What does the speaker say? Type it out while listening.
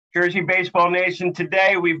Jersey Baseball Nation.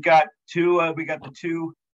 Today we've got the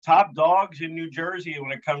two top dogs in New Jersey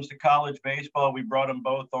when it comes to college baseball. We brought them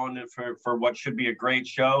both on for what should be a great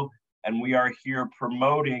show, and we are here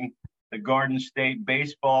promoting the Garden State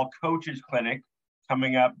Baseball Coaches Clinic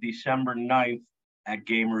coming up December 9th at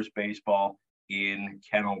Gamers Baseball in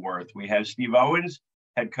Kenilworth. We have Steve Owens,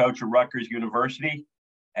 head coach of Rutgers University,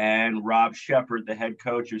 and Rob Shepard, the head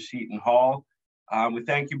coach of Seton Hall. We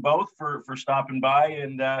thank you both for stopping by,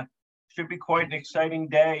 and should be quite an exciting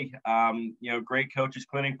day. Great coaches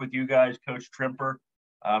clinic with you guys, Coach Trimper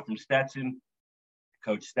from Stetson,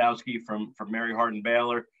 Coach Stowski from Mary Hardin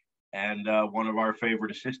Baylor, and one of our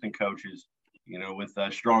favorite assistant coaches, with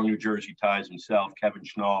strong New Jersey ties himself, Kevin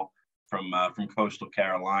Schnall from Coastal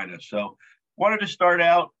Carolina. So wanted to start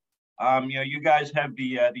out. You guys have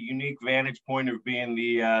the unique vantage point of being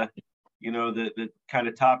the kind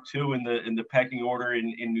of top two in the pecking order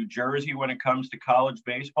in New Jersey when it comes to college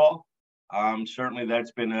baseball. Certainly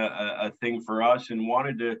that's been a thing for us, and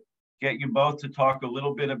wanted to get you both to talk a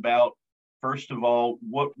little bit about, first of all,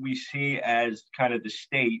 what we see as kind of the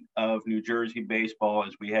state of New Jersey baseball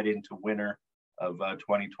as we head into winter of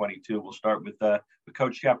 2022. We'll start with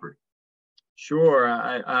Coach Shepard. Sure.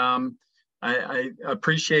 I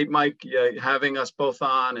appreciate Mike having us both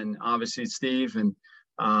on, and obviously Steve, and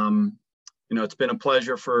it's been a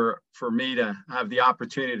pleasure for me to have the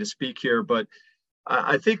opportunity to speak here. But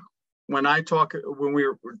I think when we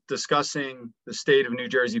were discussing the state of New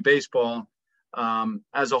Jersey baseball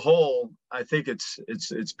as a whole, I think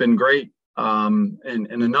it's been great in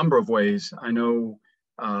a number of ways. I know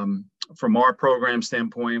from our program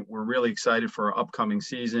standpoint, we're really excited for our upcoming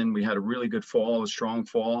season. We had a really good fall, a strong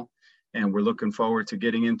fall, and we're looking forward to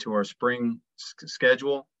getting into our spring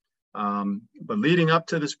schedule. But leading up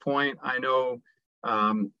to this point, I know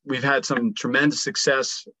we've had some tremendous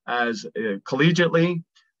success as collegiately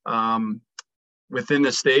within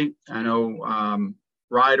the state. I know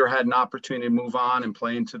Ryder had an opportunity to move on and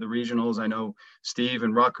play into the regionals. I know Steve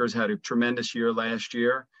and Rutgers had a tremendous year last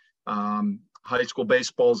year. High school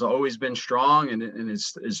baseball has always been strong and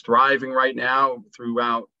is thriving right now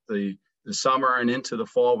throughout the summer and into the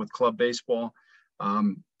fall with club baseball.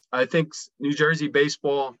 I think New Jersey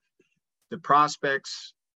baseball, the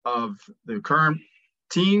prospects of the current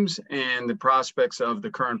teams and the prospects of the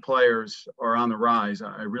current players are on the rise.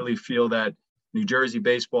 I really feel that New Jersey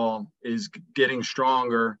baseball is getting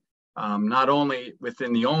stronger, not only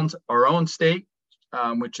within our own state,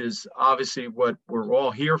 which is obviously what we're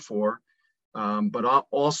all here for, but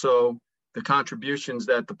also the contributions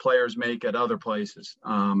that the players make at other places.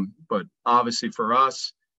 But obviously for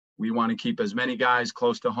us, we want to keep as many guys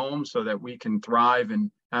close to home so that we can thrive and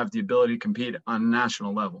have the ability to compete on a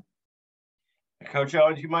national level. Coach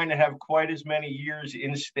Owens, you might not have quite as many years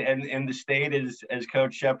in the state as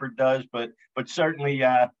Coach Shepard does, but certainly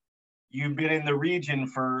you've been in the region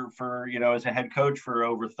for as a head coach for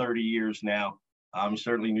over 30 years now.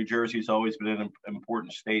 Certainly New Jersey has always been an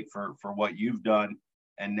important state for what you've done,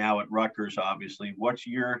 and now at Rutgers, obviously. What's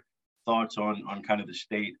your thoughts on kind of the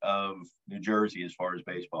state of New Jersey as far as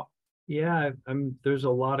baseball? Yeah, there's a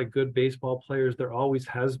lot of good baseball players. There always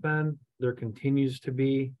has been. There continues to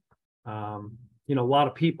be. A lot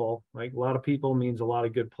of people. Like, a lot of people means a lot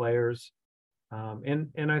of good players.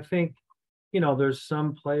 And I think, there's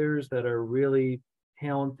some players that are really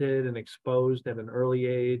talented and exposed at an early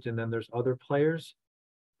age, and then there's other players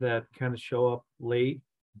that kind of show up late.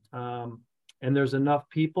 And there's enough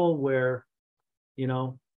people where,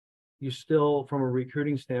 you still, from a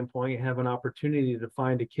recruiting standpoint, have an opportunity to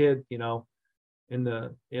find a kid,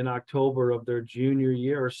 in October of their junior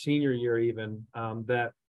year or senior year even,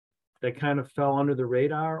 that kind of fell under the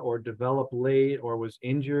radar or developed late or was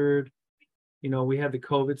injured. We had the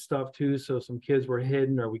COVID stuff too, so some kids were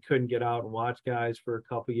hidden or we couldn't get out and watch guys for a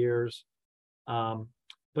couple years.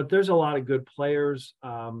 But there's a lot of good players.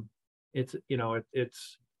 It's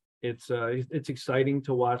exciting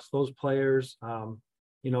to watch those players.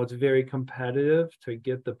 It's very competitive to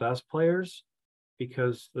get the best players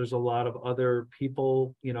because there's a lot of other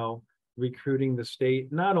people, recruiting the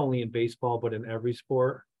state, not only in baseball, but in every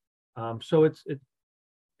sport. So it's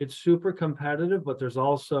super competitive, but there's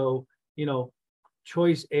also,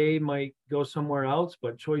 choice A might go somewhere else,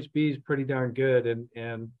 but choice B is pretty darn good.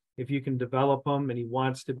 And if you can develop him and he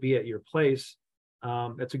wants to be at your place,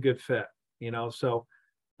 it's a good fit, So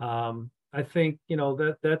I think,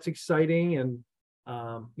 that's exciting. And,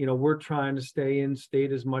 we're trying to stay in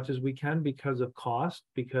state as much as we can because of cost,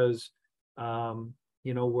 because,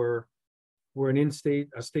 we're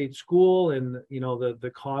a state school, and,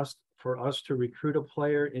 the cost for us to recruit a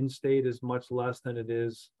player in state is much less than it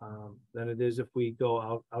is if we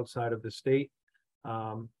go outside of the state.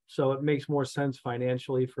 So it makes more sense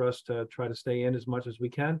financially for us to try to stay in as much as we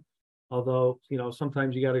can. Although,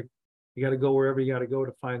 sometimes you gotta go wherever you gotta go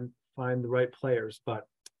to find the right players. But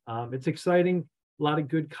it's exciting. A lot of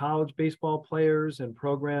good college baseball players and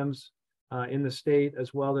programs in the state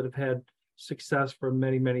as well that have had success for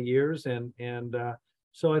many, many years. And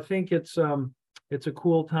so I think it's a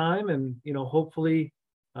cool time, and hopefully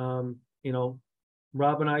Rob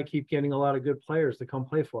and I keep getting a lot of good players to come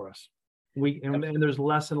play for us. And there's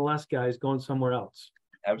less and less guys going somewhere else.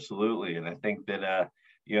 Absolutely. And I think that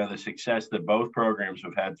the success that both programs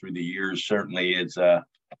have had through the years certainly is the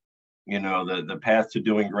path to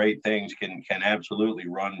doing great things can absolutely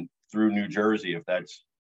run through New Jersey if that's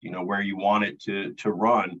where you want it to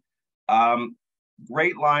run.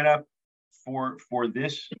 Great lineup for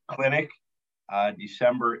this clinic,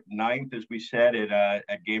 December 9th, as we said,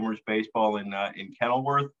 at Gamers Baseball in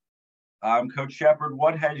Kenilworth. Coach Shepard,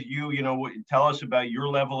 what has tell us about your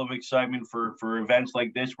level of excitement for events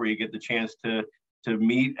like this, where you get the chance to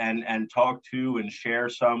meet and talk to and share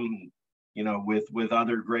some, with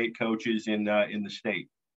other great coaches in the state.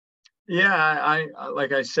 Yeah, I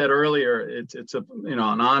like I said earlier, it's an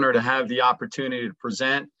honor to have the opportunity to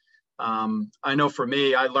present. I know for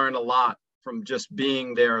me, I learned a lot from just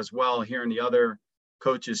being there as well, hearing the other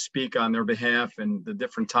coaches speak on their behalf and the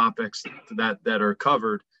different topics that are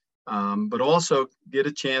covered. But also get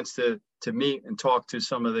a chance to meet and talk to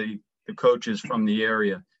some of the coaches from the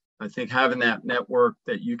area. I think having that network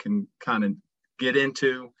that you can kind of get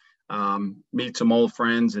into, meet some old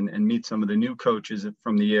friends and meet some of the new coaches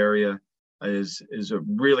from the area is a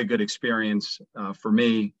really good experience for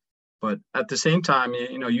me. But at the same time,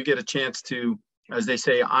 you get a chance to, as they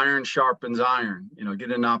say, iron sharpens iron,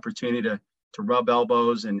 get an opportunity to rub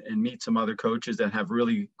elbows and meet some other coaches that have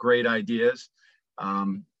really great ideas.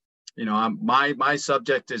 My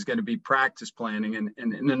subject is going to be practice planning, and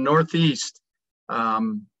in the Northeast,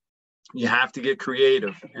 you have to get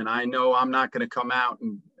creative. And I know I'm not going to come out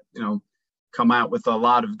with a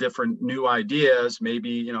lot of different new ideas,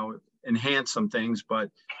 maybe, enhance some things, but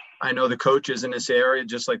I know the coaches in this area,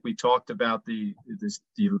 just like we talked about the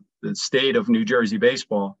state of New Jersey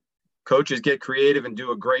baseball, coaches get creative and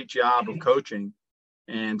do a great job of coaching.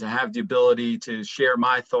 And to have the ability to share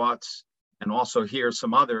my thoughts and also hear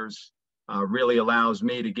some others really allows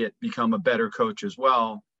me to become a better coach as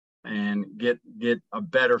well, and get a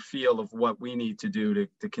better feel of what we need to do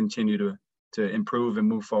to continue to improve and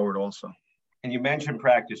move forward also. And you mentioned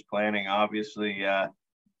practice planning, obviously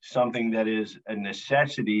something that is a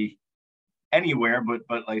necessity anywhere, but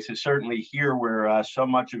like I said, certainly here, where so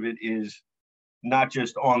much of it is not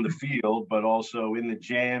just on the field, but also in the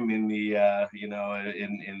gym, in the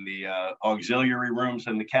in the auxiliary rooms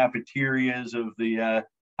and the cafeterias of the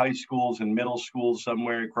high schools and middle schools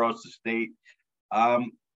somewhere across the state.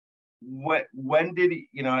 When did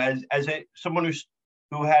as someone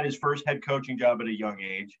who had his first head coaching job at a young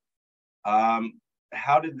age,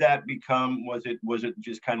 how did that become? Was it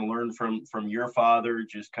just kind of learned from your father,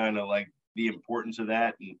 just kind of like the importance of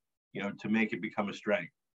that, and to make it become a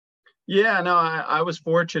strength? Yeah, no, I was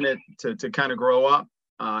fortunate to kind of grow up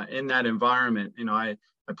in that environment. I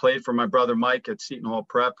played for my brother Mike at Seton Hall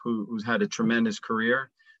Prep, who's had a tremendous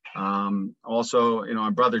career. Also, my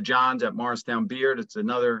brother John's at Morristown Beard. It's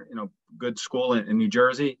another, good school in New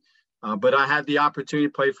Jersey. But I had the opportunity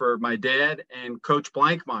to play for my dad and Coach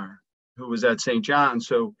Blankmeyer, who was at St. John's.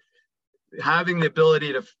 So having the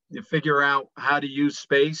ability to figure out how to use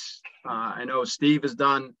space. I know Steve has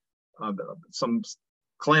done some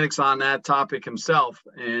clinics on that topic himself.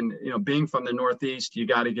 And, being from the Northeast, you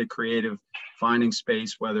got to get creative, finding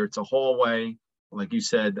space, whether it's a hallway, like you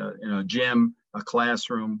said, a gym, a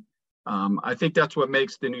classroom. I think that's what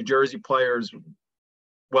makes the New Jersey players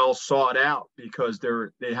well sought out, because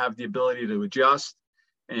they have the ability to adjust,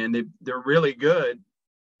 and they're really good.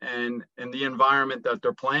 And the environment that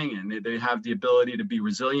they're playing in, they have the ability to be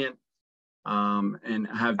resilient, and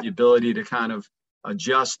have the ability to kind of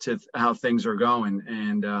adjust to how things are going.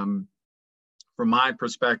 And from my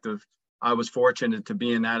perspective, I was fortunate to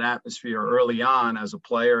be in that atmosphere early on as a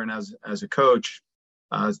player and as a coach,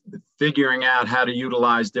 figuring out how to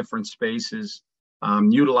utilize different spaces,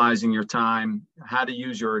 utilizing your time, how to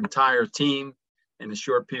use your entire team in a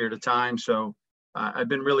short period of time. So I've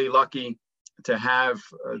been really lucky to have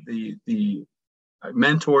the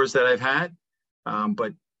mentors that I've had,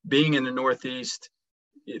 but being in the Northeast,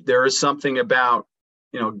 there is something about,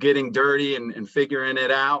 getting dirty and figuring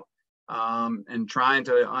it out, and trying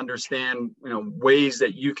to understand, ways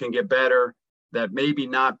that you can get better that maybe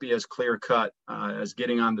not be as clear cut as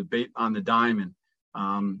getting on the diamond.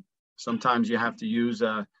 Sometimes you have to use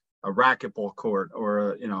a racquetball court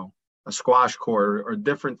or a squash court or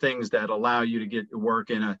different things that allow you to get your work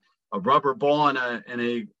in a rubber ball and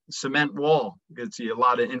a cement wall. Gets you a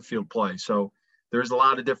lot of infield play. So there's a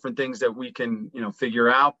lot of different things that we can figure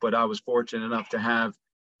out. But I was fortunate enough to have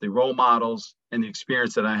the role models and the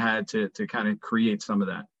experience that I had to kind of create some of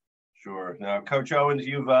that. Sure. Now, Coach Owens,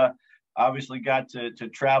 you've obviously got to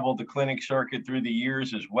travel the clinic circuit through the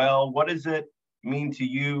years as well. What does it mean to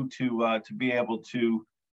you to be able to,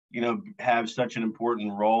 have such an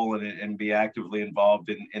important role in it and be actively involved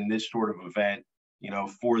in this sort of event,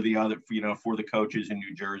 for the coaches in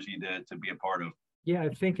New Jersey to be a part of? Yeah, I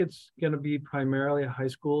think it's going to be primarily a high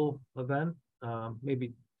school event,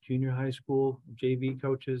 maybe junior high school, JV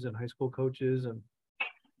coaches and high school coaches, and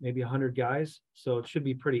maybe 100 guys. So it should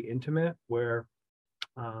be pretty intimate where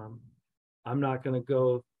I'm not going to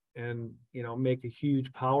go and, make a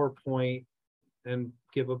huge PowerPoint and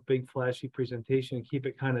give a big flashy presentation and keep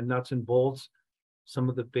it kind of nuts and bolts. Some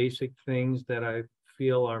of the basic things that I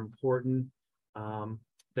feel are important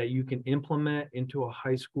that you can implement into a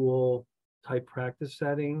high school type practice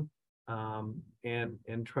setting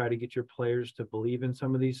and try to get your players to believe in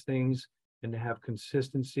some of these things and to have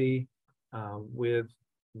consistency with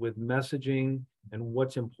messaging and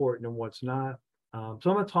what's important and what's not. So I'm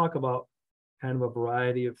going to talk about kind of a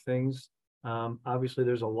variety of things. Obviously,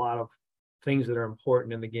 there's a lot of things that are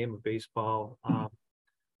important in the game of baseball.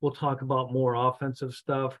 We'll talk about more offensive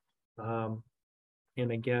stuff. And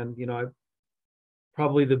again,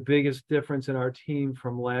 probably the biggest difference in our team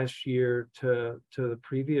from last year to the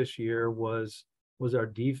previous year was our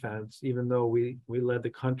defense. Even though we led the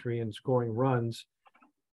country in scoring runs,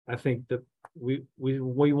 I think that we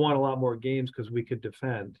won a lot more games because we could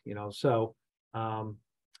defend, so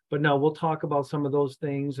but no, we'll talk about some of those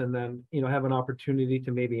things and then have an opportunity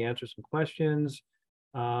to maybe answer some questions.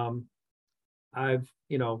 I'm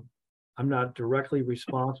not directly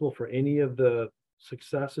responsible for any of the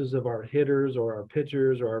successes of our hitters or our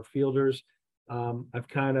pitchers or our fielders. I've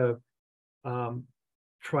kind of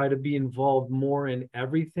tried to be involved more in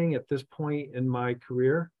everything at this point in my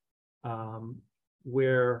career,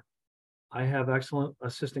 where I have excellent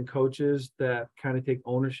assistant coaches that kind of take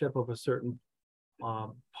ownership of a certain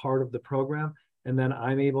part of the program, and then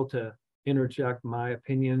I'm able to interject my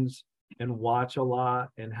opinions and watch a lot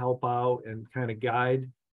and help out and kind of guide.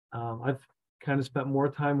 I've kind of spent more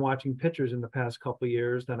time watching pitchers in the past couple of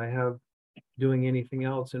years than I have doing anything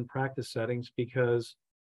else in practice settings because,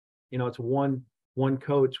 it's one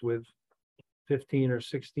coach with 15 or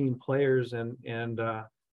 16 players and I'm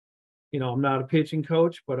not a pitching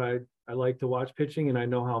coach, but I like to watch pitching and I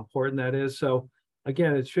know how important that is. So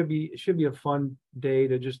again, it should be a fun day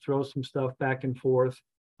to just throw some stuff back and forth.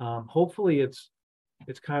 Hopefully it's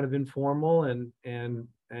kind of informal and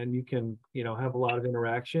you can, have a lot of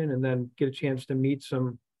interaction and then get a chance to meet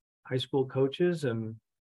some high school coaches and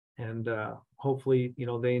hopefully,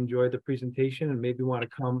 they enjoy the presentation and maybe want to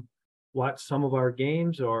come watch some of our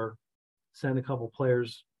games or send a couple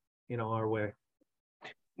players, our way.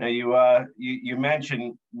 Now you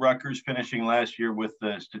mentioned Rutgers finishing last year with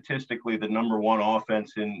statistically the #1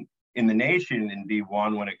 offense in the nation in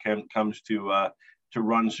D1 when it comes to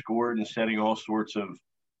runs scored and setting all sorts of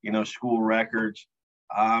school records.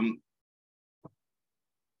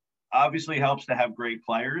 Obviously helps to have great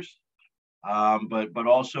players, but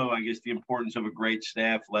also I guess the importance of a great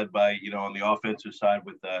staff led by on the offensive side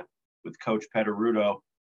with Coach Petaruto.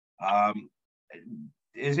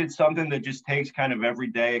 Is it something that just takes kind of every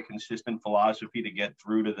day a consistent philosophy to get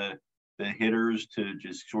through to the hitters to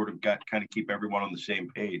just sort of kind of keep everyone on the same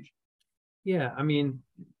page? Yeah, I mean,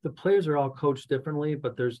 the players are all coached differently,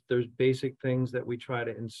 but there's basic things that we try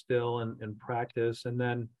to instill and practice, and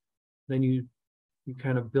then you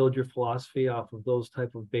kind of build your philosophy off of those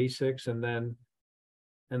type of basics, and then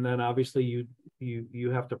obviously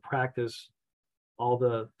you have to practice all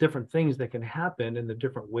the different things that can happen and the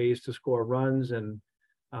different ways to score runs, and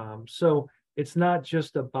so it's not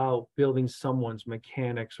just about building someone's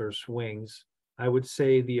mechanics or swings. I would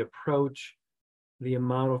say the approach, the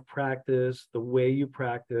amount of practice, the way you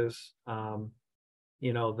practice, the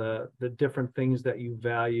different things that you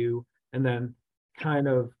value, and then kind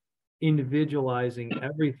of individualizing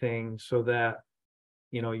everything so that,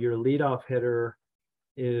 your leadoff hitter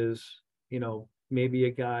is, maybe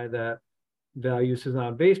a guy that values his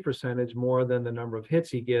on-base percentage more than the number of hits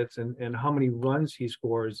he gets and how many runs he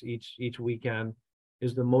scores each weekend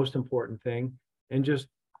is the most important thing. And just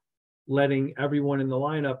letting everyone in the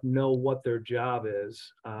lineup know what their job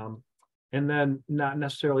is. and then not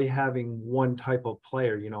necessarily having one type of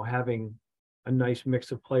player, having a nice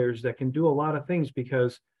mix of players that can do a lot of things,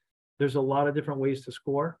 because there's a lot of different ways to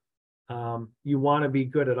score. You want to be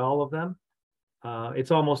good at all of them.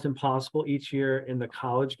 It's almost impossible each year in the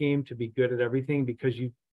college game to be good at everything, because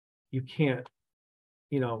you can't,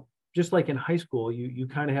 just like in high school, you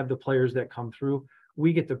kind of have the players that come through.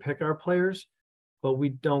 We get to pick our players, but we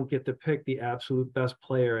don't get to pick the absolute best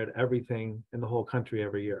player at everything in the whole country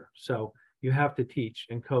every year. So you have to teach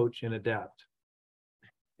and coach and adapt.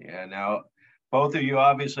 Yeah, now both of you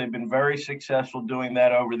obviously have been very successful doing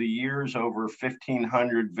that over the years, over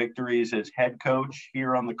 1,500 victories as head coach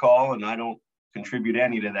here on the call, and I don't contribute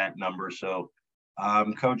any to that number. So,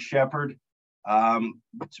 Coach Shepherd,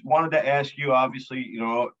 wanted to ask you, obviously,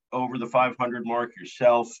 over the 500 mark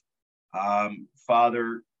yourself,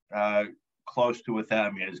 father, close to 1,000,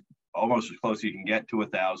 I mean, is almost as close as you can get to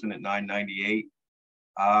 1,000 at 998.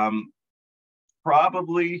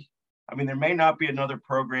 Probably, I mean, there may not be another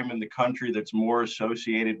program in the country that's more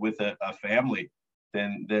associated with a family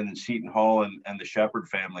than Seton Hall and the Shepherd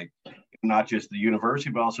family. Not just the university,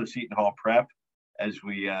 but also Seton Hall Prep, as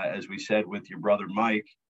we said with your brother Mike.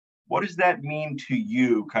 What does that mean to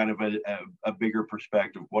you, kind of a bigger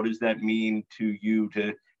perspective? What does that mean to you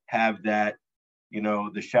to have that,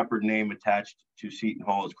 the Shepherd name attached to Seton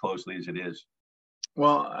Hall as closely as it is?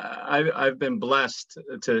 Well, I've been blessed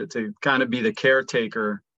to kind of be the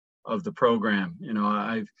caretaker of the program.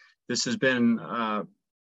 This has been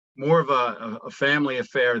more of a family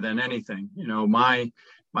affair than anything. My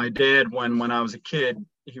dad, when I was a kid,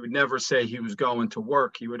 he would never say he was going to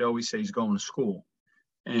work. He would always say he's going to school.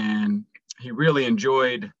 And he really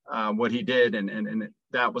enjoyed what he did. And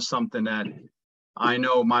that was something that I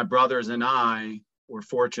know my brothers and I were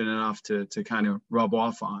fortunate enough to kind of rub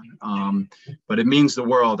off on. But it means the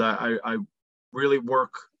world. I really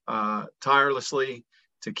work tirelessly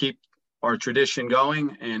to keep our tradition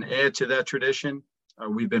going and add to that tradition.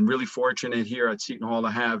 We've been really fortunate here at Seton Hall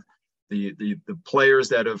to have the players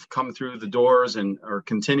that have come through the doors and are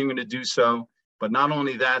continuing to do so. But not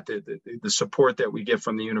only that, the support that we get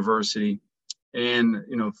from the university and,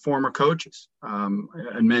 former coaches. I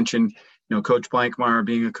mentioned, Coach Blankmeyer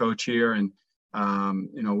being a coach here. And,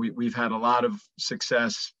 we've had a lot of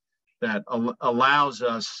success that allows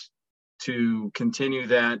us to continue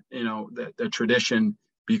that, the tradition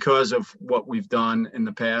because of what we've done in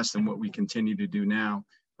the past and what we continue to do now.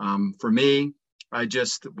 For me, I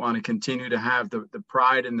just want to continue to have the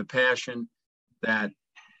pride and the passion that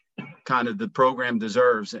kind of the program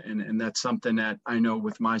deserves. And that's something that I know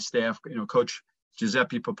with my staff, Coach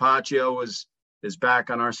Giuseppe Papaccio is back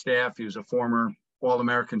on our staff. He was a former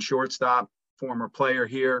All-American shortstop, former player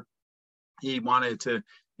here. He wanted to,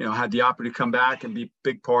 had the opportunity to come back and be a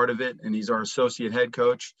big part of it. And he's our associate head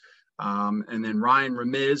coach. And then Ryan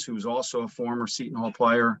Ramiz, who's also a former Seton Hall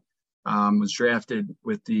player, was drafted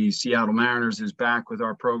with the Seattle Mariners, is back with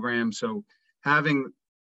our program. So having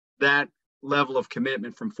that level of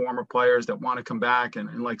commitment from former players that want to come back,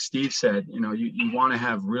 and like Steve said, you want to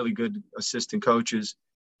have really good assistant coaches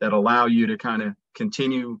that allow you to kind of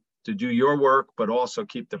continue to do your work, but also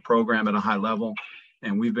keep the program at a high level.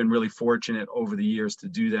 And we've been really fortunate over the years to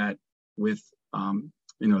do that with,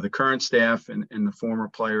 the current staff and the former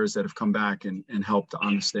players that have come back and helped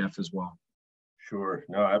on the staff as well. Sure.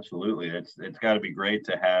 No, absolutely. It's got to be great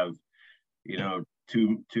to have,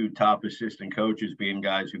 two top assistant coaches being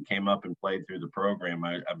guys who came up and played through the program.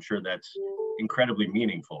 I'm sure that's incredibly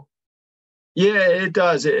meaningful. Yeah, it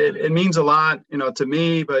does. It means a lot, to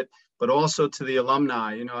me, but also to the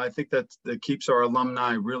alumni. I think that keeps our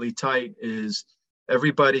alumni really tight is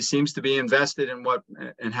everybody seems to be invested in what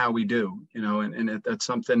and how we do, and that's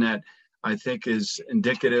something that I think is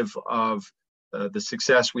indicative of the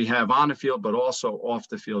success we have on the field, but also off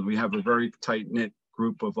the field. We have a very tight-knit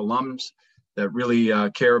group of alums that really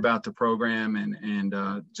care about the program,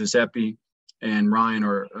 and Giuseppe and Ryan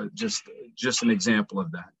are just an example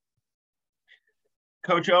of that.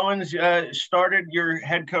 Coach Owens started your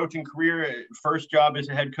head coaching career, first job as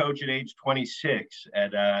a head coach at age 26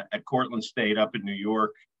 at Cortland State up in New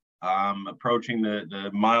York, approaching the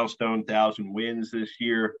milestone 1,000 wins this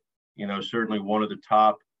year. Certainly one of the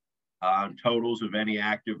top totals of any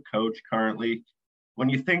active coach currently. When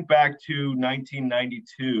you think back to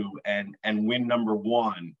 1992 and win number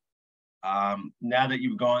one, now that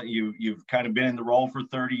you've kind of been in the role for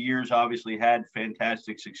 30 years, obviously had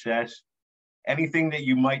fantastic success. Anything that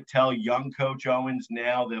you might tell young Coach Owens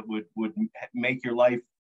now that would make your life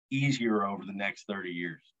easier over the next 30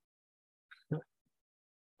 years?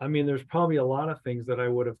 I mean, there's probably a lot of things that I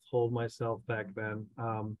would have told myself back then.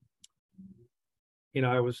 you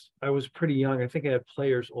know, I was pretty young. I think I had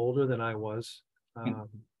players older than I was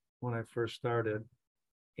when I first started,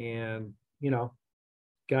 and you know,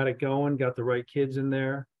 got it going, got the right kids in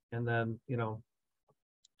there, and then you know,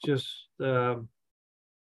 just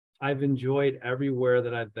I've enjoyed everywhere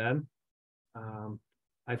that I've been. Um,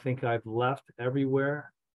 I think I've left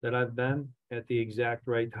everywhere that I've been at the exact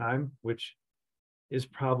right time, which is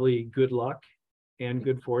probably good luck and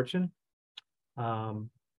good fortune. Um,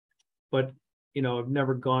 but you know, I've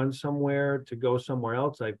never gone somewhere to go somewhere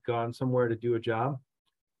else. I've gone somewhere to do a job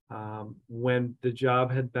when the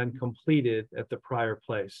job had been completed at the prior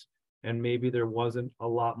place, and maybe there wasn't a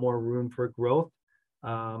lot more room for growth,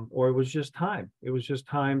 or it was just time. It was just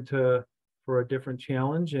time to for a different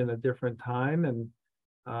challenge and a different time, and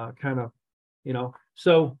kind of, you know,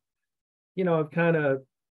 so you know, I've kind of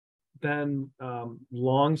been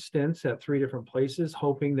long stints at three different places,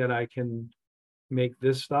 hoping that I can make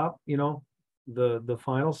this stop, you know, the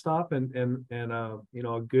final stop, and you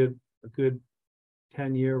know, a good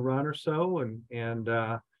 10-year run or so, and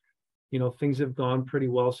you know, things have gone pretty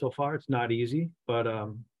well so far. It's not easy, but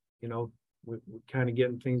you know, we're kind of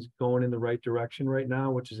getting things going in the right direction right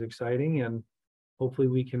now, which is exciting, and hopefully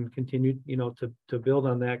we can continue, you know, to build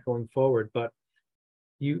on that going forward. But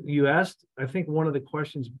you asked, I think one of the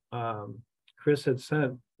questions Chris had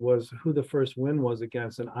sent was who the first win was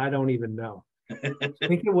against, and I don't even know. I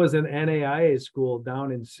think it was an NAIA school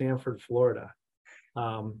down in Sanford, Florida.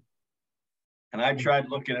 And I tried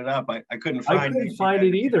looking it up. I couldn't find I couldn't find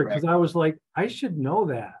it either, because I was like, I should know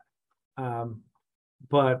that.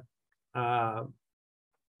 But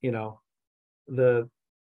you know, the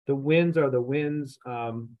wins are the wins.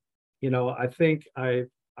 You know, I think I've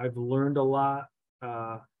learned a lot.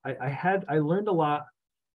 I learned a lot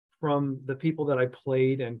from the people that I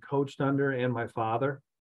played and coached under and my father.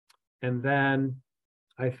 And then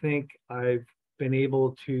I think I've been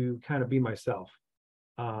able to kind of be myself,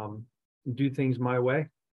 do things my way.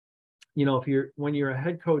 You know, when you're a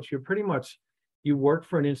head coach, you're pretty much, you work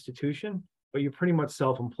for an institution, but you're pretty much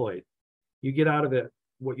self-employed. You get out of it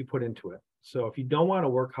what you put into it. So if you don't want to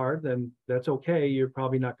work hard, then that's okay. You're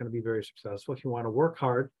probably not going to be very successful. If you want to work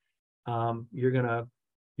hard,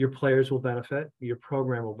 your players will benefit, your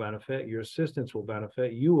program will benefit, your assistants will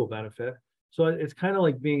benefit, you will benefit. So it's kind of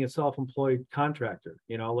like being a self-employed contractor,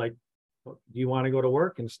 you know, like, do you want to go to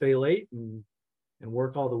work and stay late and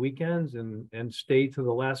work all the weekends and stay to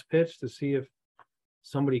the last pitch to see if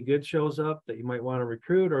somebody good shows up that you might want to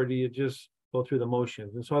recruit, or do you just go through the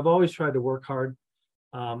motions? And so I've always tried to work hard,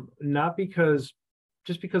 not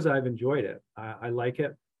just because I've enjoyed it. I like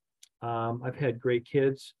it. I've had great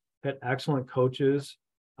kids, had excellent coaches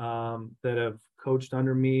that have coached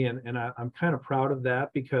under me, and I'm kind of proud of that,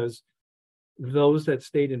 because those that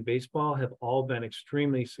stayed in baseball have all been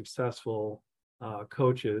extremely successful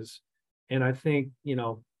coaches. And I think, you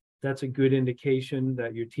know, that's a good indication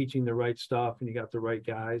that you're teaching the right stuff and you got the right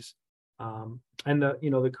guys. And the,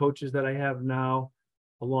 you know, the coaches that I have now,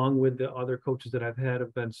 along with the other coaches that I've had,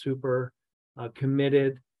 have been super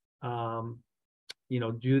committed, you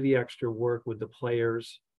know, do the extra work with the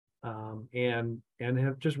players, and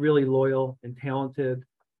have just really loyal and talented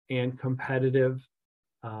and competitive,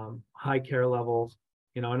 high care levels,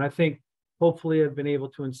 you know, and I think hopefully I've been able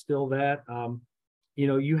to instill that. You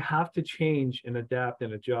know, you have to change and adapt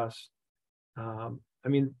and adjust. I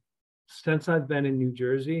mean, since I've been in New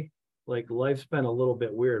Jersey, like, life's been a little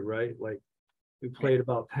bit weird, right? Like, we played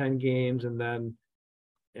about 10 games, and then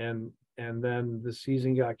the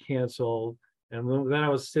season got canceled. And then I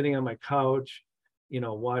was sitting on my couch, you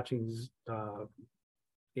know, watching,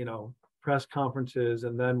 you know, press conferences,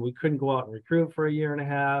 and then we couldn't go out and recruit for a year and a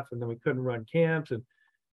half, and then we couldn't run camps, and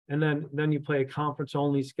then you play a conference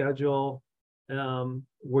only schedule,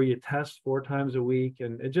 where you test 4 times a week,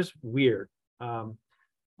 and it's just weird.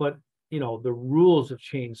 But you know, the rules have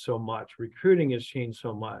changed so much. Recruiting has changed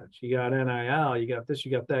so much. You got NIL, you got this,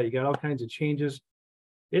 you got that, you got all kinds of changes.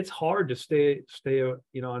 It's hard to stay,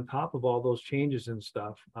 you know, on top of all those changes and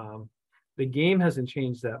stuff. The game hasn't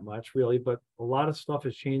changed that much really, but a lot of stuff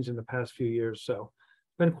has changed in the past few years. So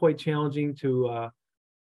it's been quite challenging to,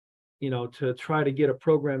 you know, to try to get a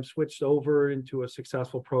program switched over into a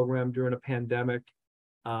successful program during a pandemic.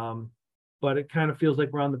 But it kind of feels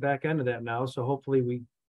like we're on the back end of that now. So hopefully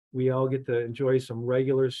we all get to enjoy some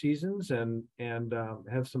regular seasons and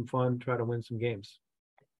have some fun, try to win some games.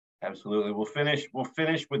 Absolutely. We'll finish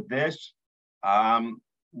with this.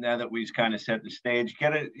 Now that we've kind of set the stage,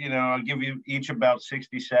 you know, I'll give you each about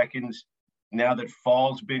 60 seconds. Now that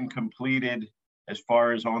fall's been completed, as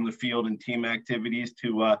far as on the field and team activities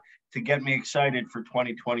to get me excited for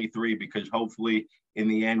 2023, because hopefully in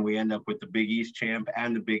the end we end up with the Big East champ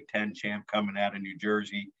and the Big Ten champ coming out of New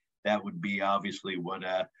Jersey. That would be obviously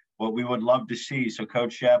what we would love to see. So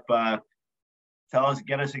Coach Shep,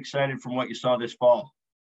 get us excited from what you saw this fall.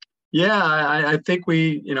 Yeah, I think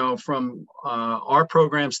we, from our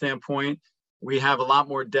program standpoint, we have a lot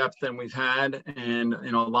more depth than we've had. And,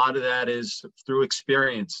 a lot of that is through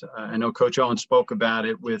experience. I know Coach Owen spoke about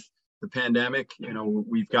it with the pandemic.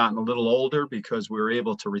 We've gotten a little older because we were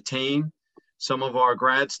able to retain some of our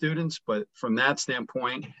grad students. But from that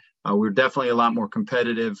standpoint, we're definitely a lot more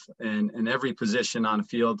competitive in every position on the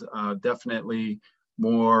field, definitely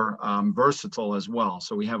more versatile as well.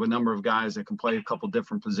 So we have a number of guys that can play a couple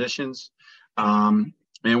different positions. And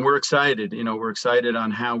we're excited, we're excited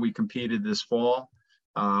on how we competed this fall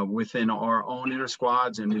within our own inter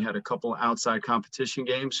squads. And we had a couple outside competition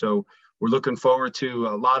games. So we're looking forward to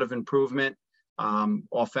a lot of improvement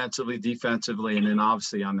offensively, defensively, and then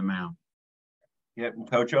obviously on the mound. Yeah,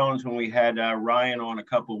 Coach Owens, when we had Ryan on a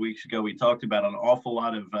couple of weeks ago, we talked about an awful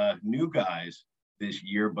lot of new guys this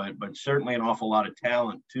year, but certainly an awful lot of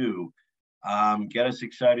talent too. Get us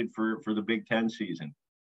excited for the Big Ten season.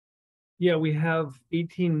 Yeah, we have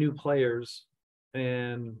 18 new players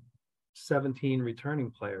and 17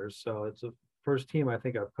 returning players. So it's the first team I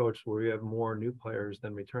think I've coached where we have more new players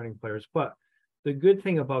than returning players. But the good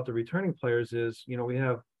thing about the returning players is, we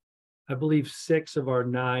have, I believe, 6 of our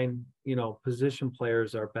 9, position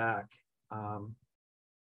players are back, at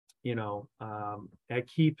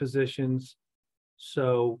key positions.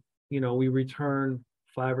 So, we return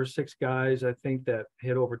 5 or 6 guys, I think, that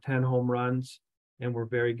hit over 10 home runs and were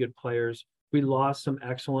very good players. We lost some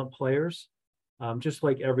excellent players, just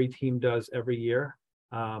like every team does every year.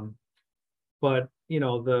 But,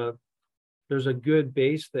 there's a good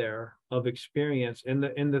base there of experience. And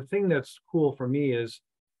the thing that's cool for me is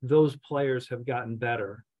those players have gotten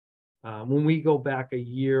better. When we go back a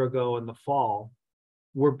year ago in the fall,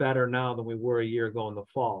 we're better now than we were a year ago in the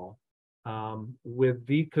fall.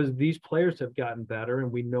 Because these players have gotten better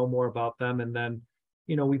and we know more about them. And then,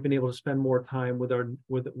 we've been able to spend more time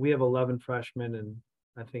we have 11 freshmen and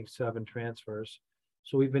I think 7 transfers.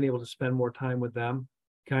 So we've been able to spend more time with them,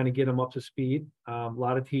 kind of get them up to speed. A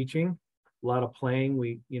lot of teaching, a lot of playing.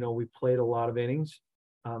 We played a lot of innings.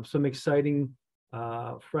 Some exciting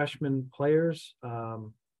freshman players,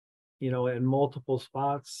 in multiple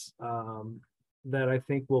spots that I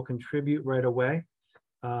think will contribute right away.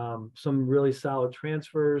 Some really solid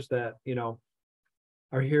transfers that,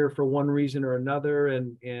 are here for one reason or another.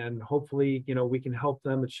 And hopefully, we can help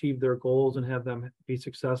them achieve their goals and have them be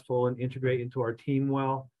successful and integrate into our team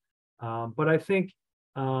well. But I think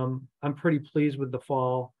I'm pretty pleased with the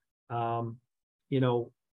fall.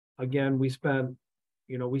 Again, we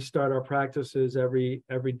start our practices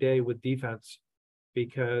every day with defense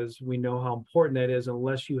because we know how important that is.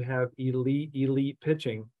 Unless you have elite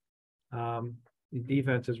pitching,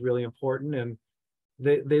 defense is really important, and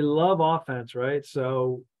they love offense, right?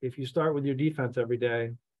 So if you start with your defense every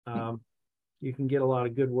day, you can get a lot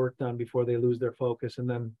of good work done before they lose their focus, and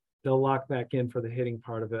then they'll lock back in for the hitting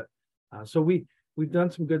part of it. So we've done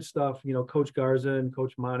some good stuff. Coach Garza and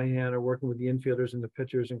Coach Monahan are working with the infielders and the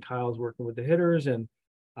pitchers, and Kyle's working with the hitters, and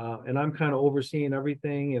I'm kind of overseeing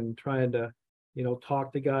everything and trying to,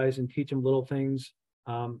 talk to guys and teach them little things.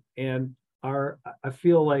 And I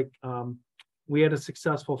feel like we had a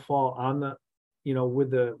successful fall on the, with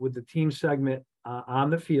the team segment on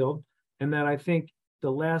the field. And then I think the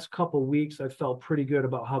last couple of weeks, I felt pretty good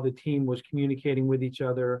about how the team was communicating with each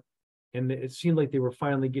other. And it seemed like they were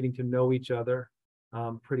finally getting to know each other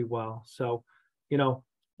pretty well. So,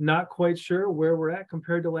 not quite sure where we're at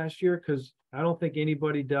compared to last year, because I don't think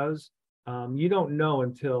anybody does. You don't know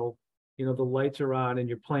until, the lights are on and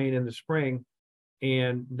you're playing in the spring.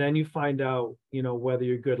 And then you find out, whether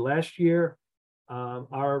you're good. Last year,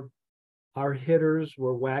 our hitters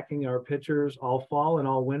were whacking our pitchers all fall and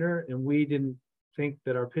all winter, and we didn't think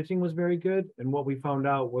that our pitching was very good. And what we found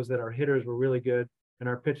out was that our hitters were really good and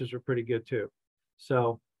our pitchers were pretty good too.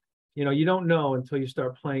 So, you don't know until you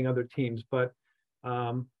start playing other teams, but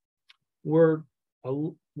we're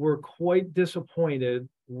quite disappointed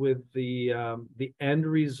with the end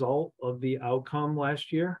result of the outcome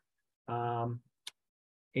last year. And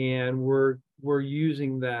we're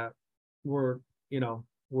using that. We're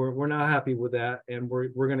not happy with that, and we're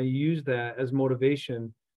going to use that as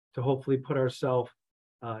motivation to hopefully put ourselves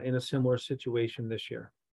in a similar situation this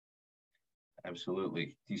year.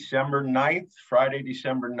 Absolutely. December 9th, Friday,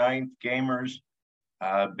 December 9th, Gamers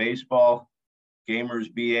baseball.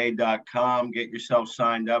 gamersba.com. Get yourself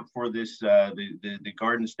signed up for this, the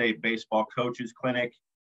Garden State Baseball Coaches Clinic.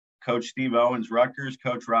 Coach Steve Owens, Rutgers,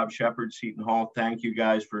 Coach Rob Shepard, Seton Hall. Thank you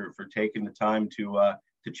guys for taking the time to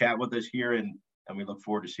chat with us here, and we look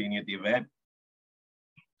forward to seeing you at the event.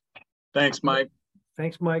 Thanks, Mike.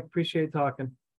 Thanks, Mike. Appreciate talking.